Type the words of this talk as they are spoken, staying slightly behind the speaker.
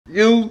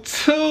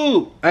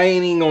YouTube. I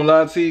ain't even gonna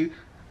lie to you.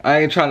 I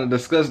ain't trying to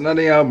discuss none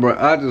of y'all, bro.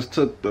 I just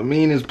took the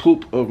meanest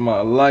poop of my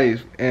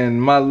life,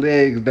 and my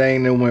legs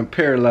dang near went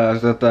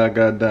paralyzed after I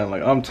got done.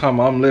 Like,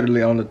 I'm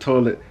literally on the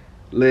toilet.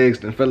 Legs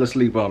done fell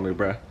asleep on me,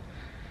 bro.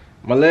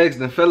 My legs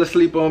done fell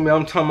asleep on me.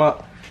 I'm talking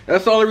about,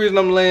 that's the only reason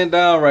I'm laying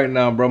down right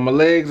now, bro. My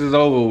legs is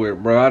over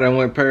with, bro. I done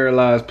went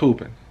paralyzed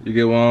pooping. You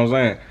get what I'm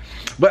saying?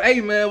 But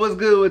hey, man, what's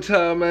good with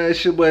y'all, man?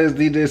 It's your boy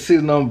SkyView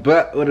Dr. I'm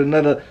back with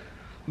another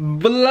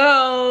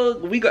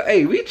vlog.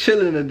 We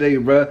chilling today,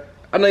 bro.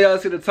 I know y'all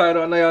see the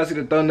title. I know y'all see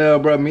the thumbnail,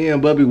 bro. Me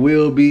and Bubby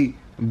will be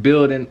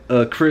building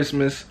a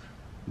Christmas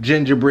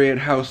gingerbread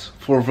house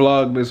for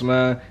Vlogmas,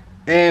 man.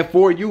 And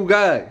for you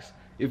guys,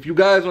 if you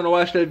guys want to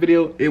watch that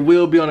video, it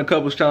will be on the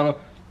couples channel.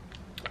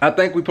 I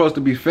think we're supposed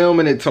to be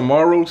filming it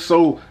tomorrow,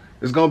 so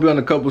it's gonna be on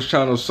the couples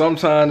channel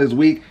sometime this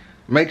week.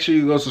 Make sure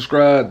you go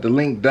subscribe. The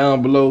link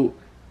down below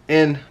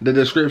in the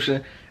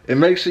description, and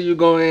make sure you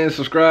go in and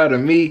subscribe to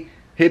me.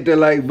 Hit that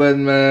like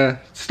button, man.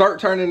 Start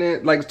turning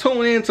in, like,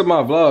 tune in to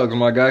my vlogs,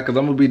 my guy, because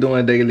I'm gonna be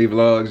doing daily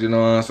vlogs, you know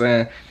what I'm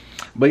saying?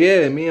 But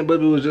yeah, me and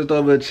Bubby was just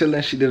over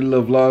chilling. She did a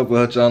little vlog with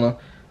her channel.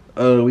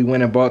 We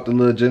went and bought the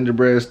little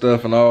gingerbread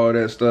stuff and all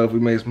that stuff. We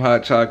made some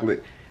hot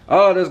chocolate.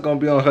 All that's gonna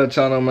be on her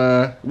channel,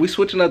 man. We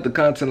switching up the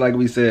content like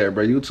we said,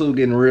 bro. YouTube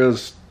getting real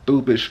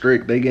stupid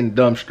strict. They getting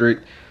dumb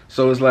strict.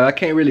 So it's like I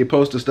can't really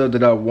post the stuff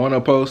that I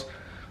wanna post.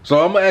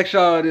 So I'm gonna ask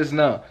y'all this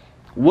now.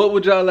 What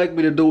would y'all like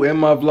me to do in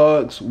my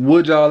vlogs?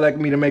 Would y'all like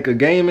me to make a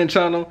gaming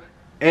channel?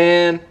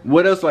 And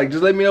what else? Like,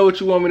 just let me know what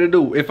you want me to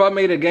do. If I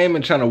made a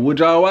gaming channel, would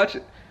y'all watch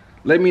it?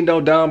 Let me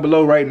know down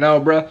below right now,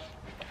 bruh.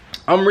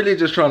 I'm really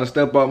just trying to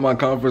step out my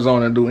comfort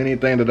zone and do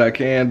anything that I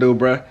can do,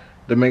 bruh,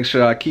 to make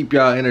sure I keep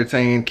y'all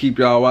entertained, keep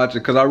y'all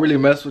watching, because I really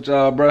mess with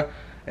y'all, bruh.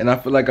 And I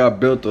feel like I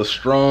built a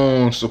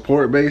strong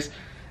support base.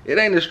 It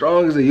ain't as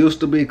strong as it used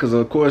to be, because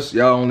of course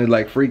y'all only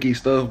like freaky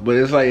stuff, but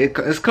it's like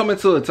it's coming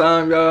to a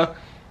time, y'all.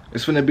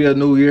 It's finna be a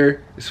new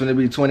year. It's finna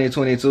be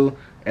 2022,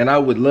 and I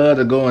would love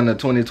to go into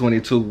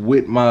 2022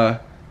 with my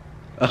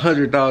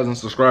 100,000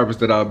 subscribers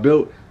that I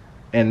built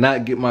and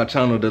not get my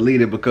channel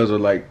deleted because of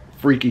like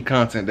freaky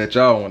content that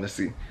y'all want to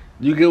see.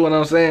 You get what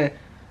I'm saying?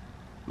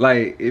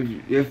 Like,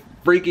 if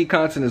freaky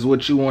content is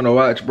what you want to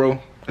watch, bro,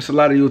 there's a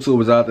lot of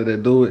YouTubers out there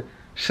that do it.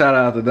 Shout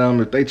out to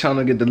them. If they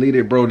channel get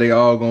deleted, bro, they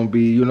all gonna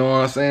be, you know what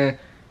I'm saying?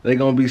 They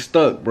gonna be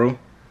stuck, bro.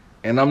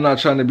 And I'm not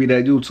trying to be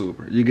that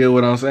YouTuber. You get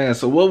what I'm saying?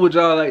 So what would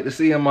y'all like to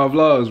see in my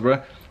vlogs,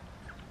 bro?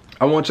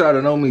 I want y'all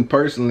to know me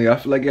personally. I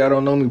feel like y'all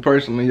don't know me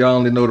personally. Y'all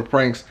only know the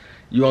pranks.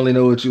 You only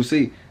know what you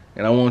see.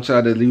 And I want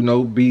y'all to, you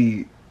know,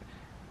 be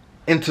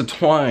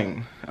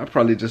intertwined. I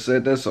probably just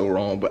said that so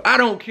wrong, but I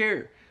don't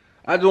care.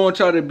 I just want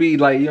y'all to be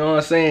like, you know what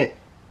I'm saying,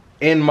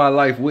 in my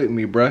life with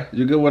me, bruh.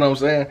 You get what I'm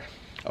saying?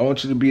 I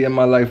want you to be in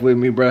my life with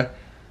me, bruh.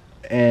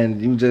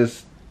 And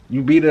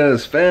you be there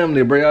as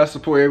family, bro. Y'all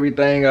support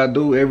everything I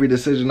do, every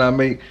decision I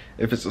make.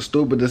 If it's a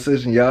stupid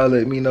decision, y'all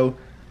let me know.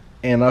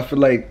 And I feel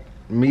like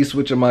me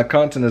switching my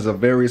content is a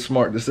very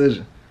smart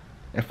decision.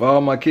 And for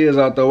all my kids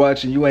out there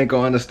watching, you ain't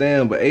gonna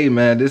understand, but hey,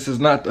 man, this is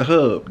not the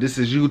hub. This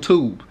is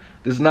YouTube.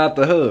 This is not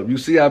the hub. You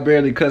see, I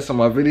barely cut some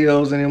of my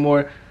videos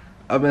anymore.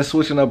 I've been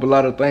switching up a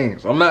lot of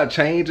things. I'm not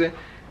changing.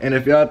 And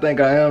if y'all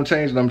think I am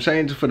changing, I'm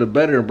changing for the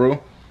better,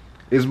 bro.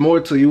 It's more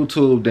to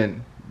YouTube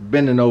than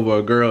bending over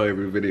a girl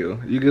every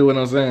video. You get what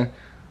I'm saying?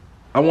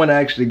 I want to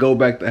actually go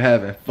back to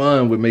having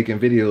fun with making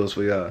videos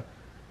for y'all.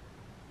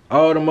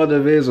 All the other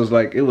videos was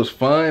like, it was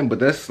fun, but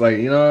that's like,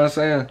 you know what I'm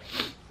saying?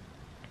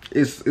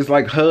 It's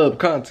like hub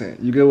content.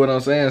 You get what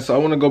I'm saying? So I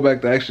want to go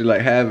back to actually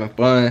like having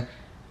fun,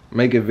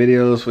 making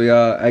videos for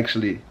y'all.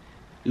 Actually,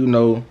 you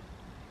know,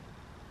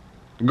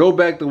 go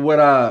back to what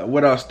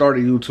I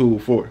started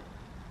YouTube for.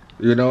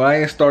 You know, I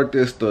ain't start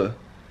this to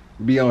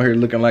be on here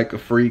looking like a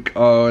freak,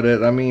 all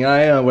that. I mean,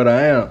 I am what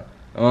I am.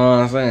 You know what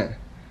I'm saying?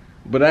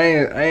 But I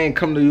ain't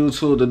come to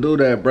YouTube to do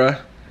that, bruh.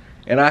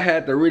 And I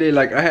had to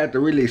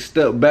really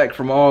step back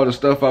from all the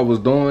stuff I was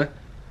doing.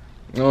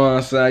 You know what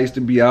I'm saying? I used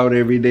to be out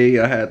every day.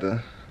 I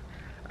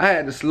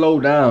had to slow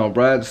down,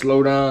 bruh. I had to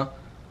slow down,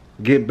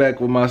 get back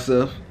with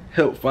myself,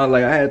 help find,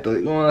 like, I had to,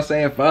 you know what I'm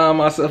saying, find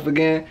myself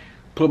again,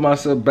 put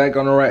myself back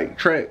on the right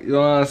track, you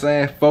know what I'm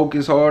saying?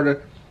 Focus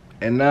harder.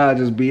 And now I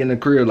just be in the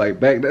crib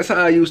like back. That's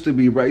how I used to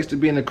be, bro. I used to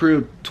be in the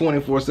crib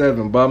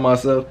 24/7 by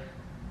myself,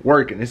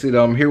 working. It's either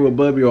I'm here with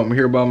Bubby or I'm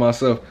here by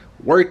myself,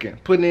 working,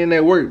 putting in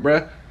that work,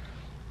 bro.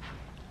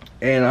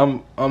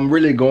 And I'm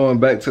really going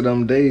back to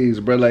them days,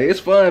 bro. Like, it's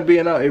fun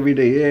being out every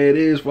day. Yeah, it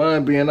is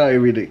fun being out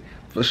every day,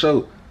 for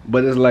sure.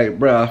 But it's like,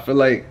 bro, I feel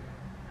like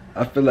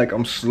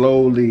I'm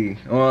slowly, you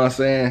know what I'm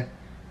saying?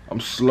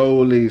 I'm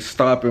slowly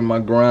stopping my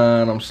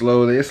grind.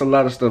 It's a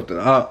lot of stuff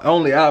that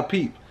only I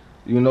peep.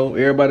 You know,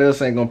 everybody else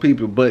ain't gonna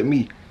peep it but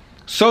me.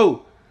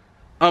 So,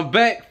 I'm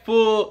back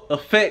full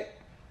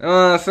effect. You know what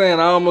I'm saying?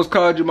 I almost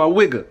called you my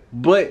wigger,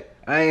 but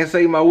I ain't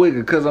say my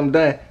wigger because I'm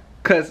done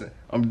cussing.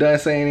 I'm done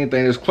saying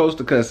anything that's close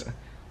to cussing.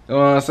 You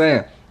know what I'm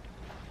saying?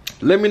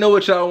 Let me know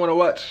what y'all want to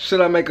watch. Should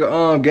I make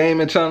a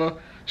gaming channel?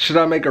 Should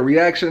I make a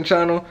reaction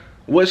channel?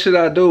 What should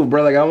I do,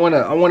 bro? Like, I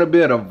wanna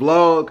build a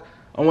vlog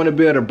I want to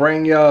be able to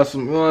bring y'all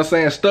some, you know what I'm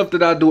saying, stuff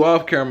that I do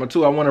off camera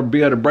too. I want to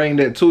be able to bring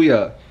that to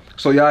y'all.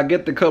 So y'all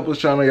get the couples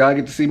channel. Y'all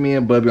get to see me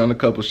and Bubby on the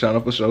couples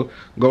channel for sure.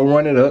 Go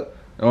run it up.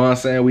 You know what I'm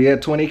saying? We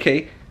at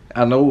 20K.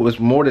 I know it was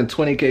more than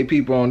 20K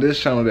people on this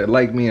channel that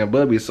like me and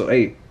Bubby. So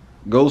hey,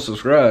 go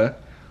subscribe.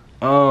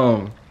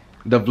 The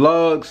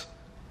vlogs,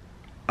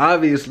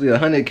 obviously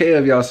 100K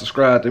of y'all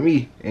subscribe to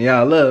me and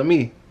y'all love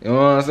me. You know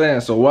what I'm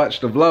saying? So watch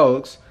the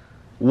vlogs.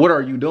 What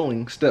are you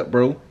doing, step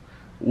bro?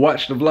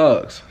 Watch the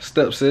vlogs,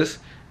 step sis.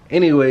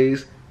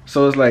 Anyways,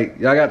 so it's like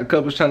y'all got the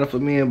couples channel for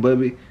me and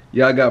Bubby.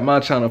 Y'all got my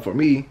channel for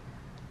me.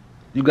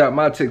 You got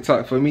my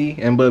TikTok for me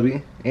and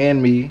Bubby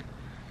and me.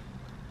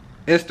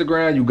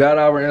 Instagram, you got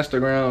our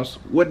Instagrams.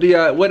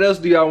 What else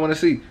do y'all want to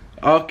see?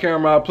 Off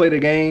camera, I play the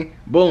game.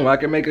 Boom, I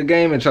can make a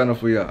gaming channel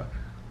for y'all.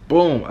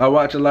 Boom, I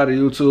watch a lot of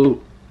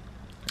YouTube.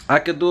 I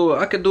could do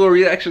a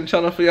reaction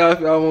channel for y'all if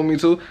y'all want me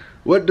to.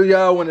 What do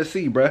y'all want to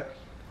see, bruh?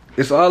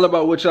 It's all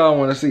about what y'all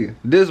want to see.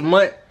 This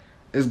month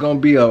is gonna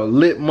be a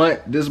lit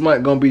month. This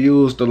month gonna be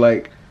used to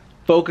like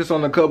focus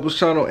on the couples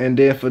channel, and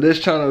then for this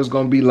channel it's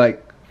gonna be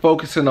like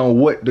focusing on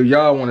what do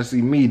y'all want to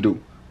see me do.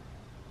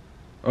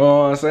 You know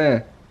what I'm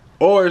saying?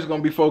 Or it's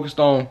gonna be focused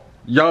on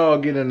y'all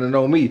getting to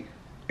know me,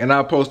 and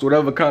I post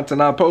whatever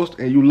content I post,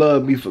 and you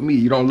love me for me.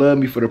 You don't love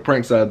me for the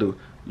pranks I do.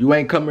 You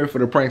ain't come here for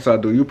the pranks I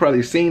do. You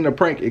probably seen the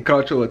prank, it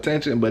caught your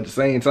attention, but at the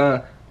same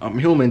time, I'm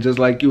human just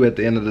like you at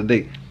the end of the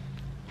day.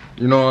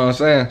 You know what I'm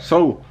saying?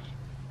 So,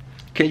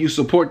 can you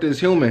support this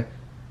human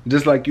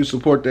just like you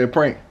support that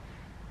prank?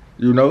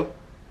 You know?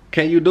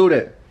 Can you do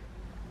that?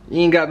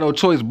 You ain't got no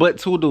choice but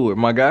to do it,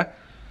 my guy.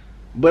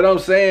 But I'm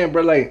saying,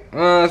 bro, like, you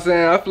know what I'm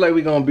saying? I feel like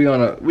we on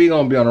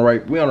the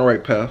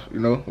right path, you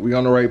know? We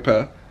on the right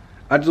path.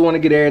 I just want to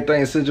get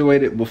everything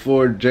situated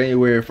before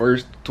January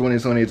 1st,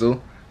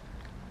 2022.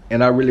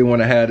 And I really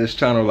want to have this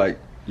channel, like,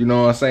 you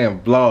know what I'm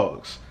saying?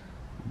 Vlogs,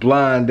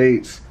 blind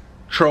dates,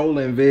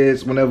 trolling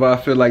vids whenever I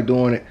feel like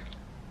doing it.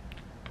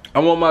 I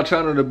want my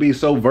channel to be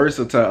so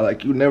versatile.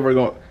 Like, you never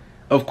gonna,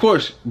 of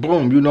course,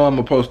 boom, you know I'm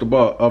gonna post a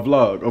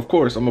vlog. Of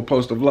course, I'm gonna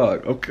post a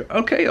vlog.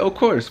 Okay, of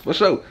course, for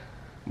sure.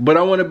 But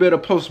I want to be able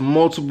to post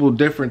multiple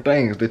different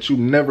things that you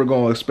never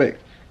gonna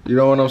expect. You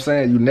know what I'm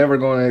saying? You never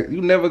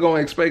gonna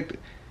expect it.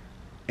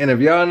 And if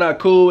y'all not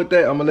cool with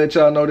that, I'm gonna let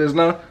y'all know this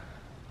now.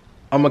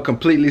 I'm gonna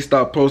completely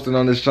stop posting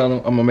on this channel.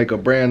 I'm gonna make a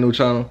brand new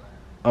channel.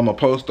 I'm gonna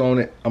post on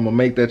it. I'm gonna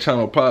make that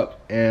channel pop,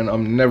 and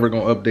I'm never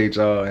gonna update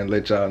y'all and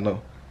let y'all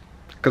know.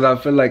 Cause I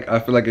feel like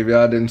if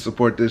y'all didn't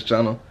support this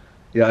channel,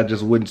 y'all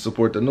just wouldn't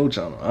support the new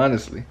channel,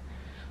 honestly.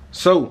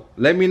 So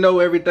let me know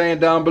everything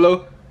down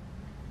below.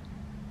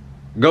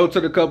 Go to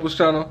the couples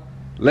channel.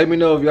 Let me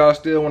know if y'all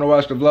still want to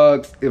watch the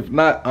vlogs. If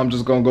not, I'm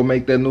just gonna go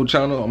make that new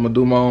channel. I'm gonna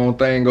do my own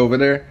thing over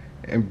there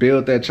and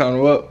build that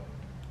channel up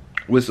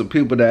with some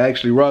people that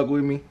actually rock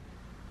with me.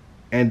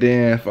 And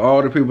then for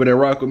all the people that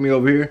rock with me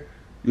over here,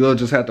 you'll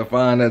just have to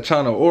find that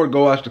channel or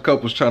go watch the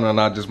couples channel,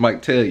 and I just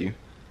might tell you.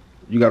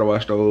 You gotta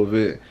watch the whole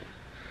vid.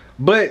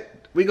 But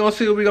we gonna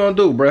see what we gonna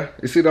do, bruh.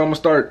 It's either I'm gonna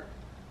start,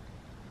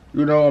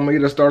 you know, I'm gonna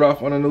either start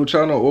off on a new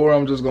channel, or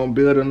I'm just gonna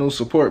build a new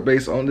support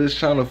base on this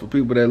channel for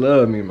people that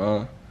love me,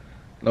 man.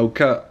 No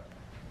cap.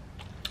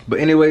 But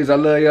anyways, I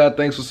love y'all.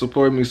 Thanks for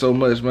supporting me so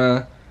much,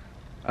 man.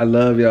 I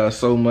love y'all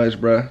so much,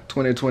 bruh.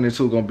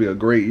 2022 gonna be a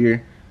great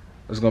year.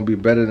 It's gonna be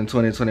better than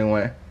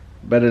 2021.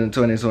 Better than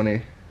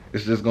 2020.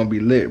 It's just gonna be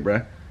lit,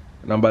 bruh.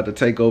 And I'm about to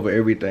take over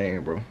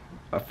everything, bro.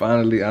 I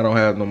don't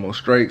have no more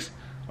strikes.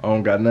 I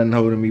don't got nothing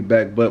holding me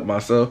back but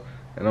myself.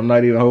 And I'm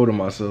not even holding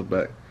myself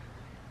back.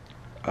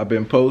 I've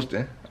been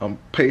posting. I'm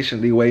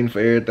patiently waiting for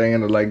everything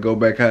to like go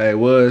back how it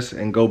was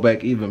and go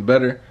back even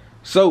better.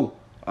 So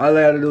all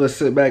I have to do is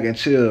sit back and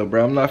chill,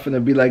 bro. I'm not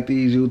finna be like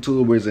these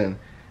YouTubers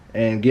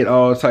and get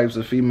all types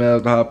of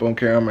females to hop on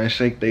camera and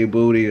shake their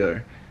booty,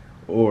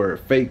 or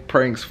fake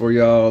pranks for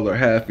y'all, or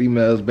have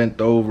females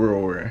bent over,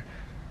 or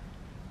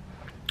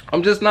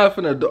I'm not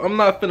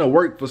finna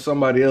work for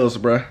somebody else,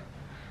 bruh.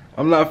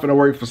 I'm not finna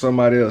work for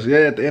somebody else. Yeah,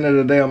 at the end of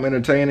the day, I'm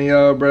entertaining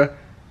y'all, bruh.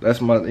 That's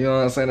my, you know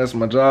what I'm saying? That's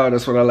my job.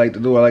 That's what I like to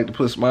do. I like to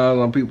put smiles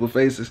on people's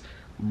faces.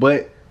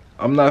 But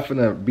I'm not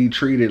finna be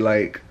treated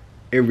like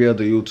every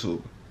other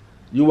YouTuber.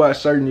 You watch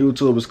certain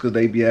YouTubers because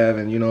they be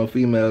having, you know,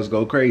 females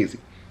go crazy.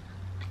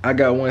 I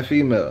got one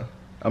female.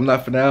 I'm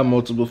not finna have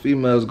multiple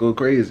females go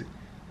crazy.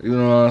 You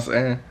know what I'm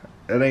saying?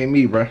 That ain't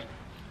me, bruh.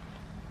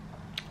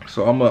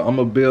 So I'm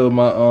gonna build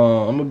my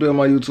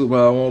YouTube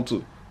how I want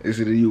to. It's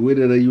either you with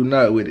it or you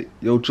not with it.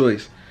 Your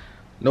choice.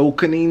 No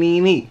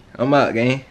kanini. I'm out, gang.